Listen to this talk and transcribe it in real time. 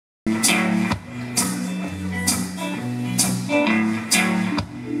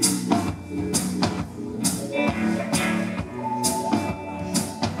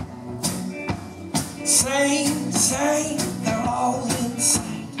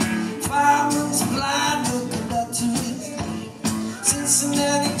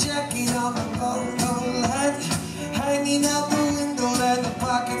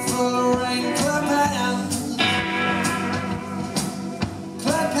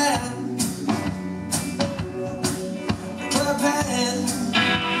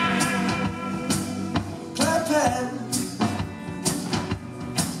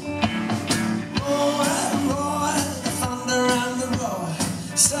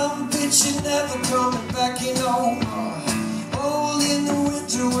Some bitch ain't never coming back, you know. All in the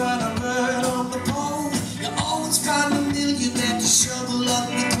winter when I burn on the pole. You always find a millionaire to shovel up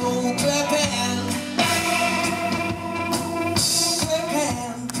the coal. Clap hands, clap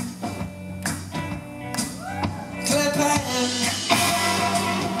hands, clap hands,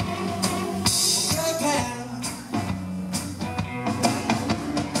 clap hands.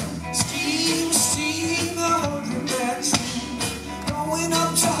 Steam, steam, 100 bats. Going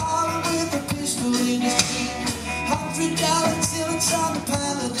up to Harlem with a pistol in his teeth. $100 till it's on the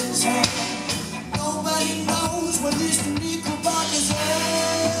paladin's head. Nobody knows what this Knickerbocker's at.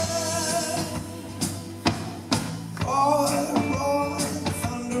 Roar, roar,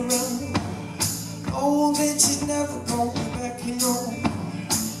 thunder and old bitches never going back, you know.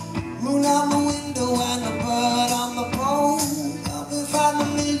 Moon on the window and the bird on the pole. Help me find a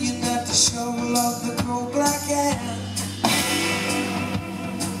millionaire to shovel up the cold black hand.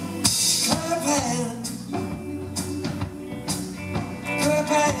 Clap hands, clap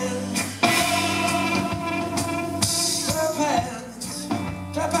hands, clap hands,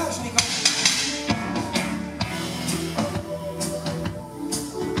 clap hands, Nico.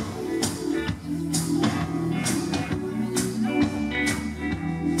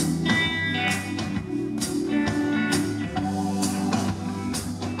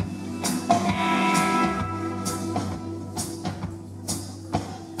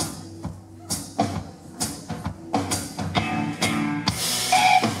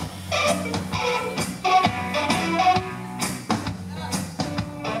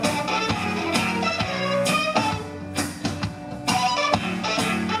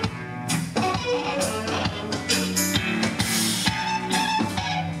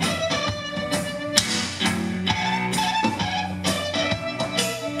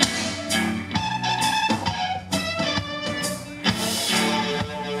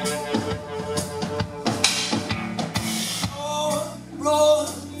 Roar,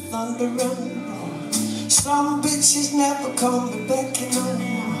 thunder and roar. Some bitches never coming back, you know.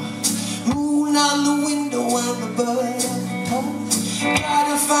 Moon on the window and the bird on the pole.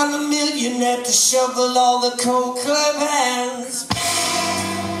 Gotta find a millionaire to shovel all the coal. Clap hands,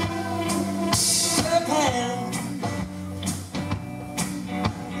 clap hands,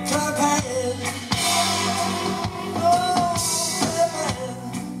 clap hands.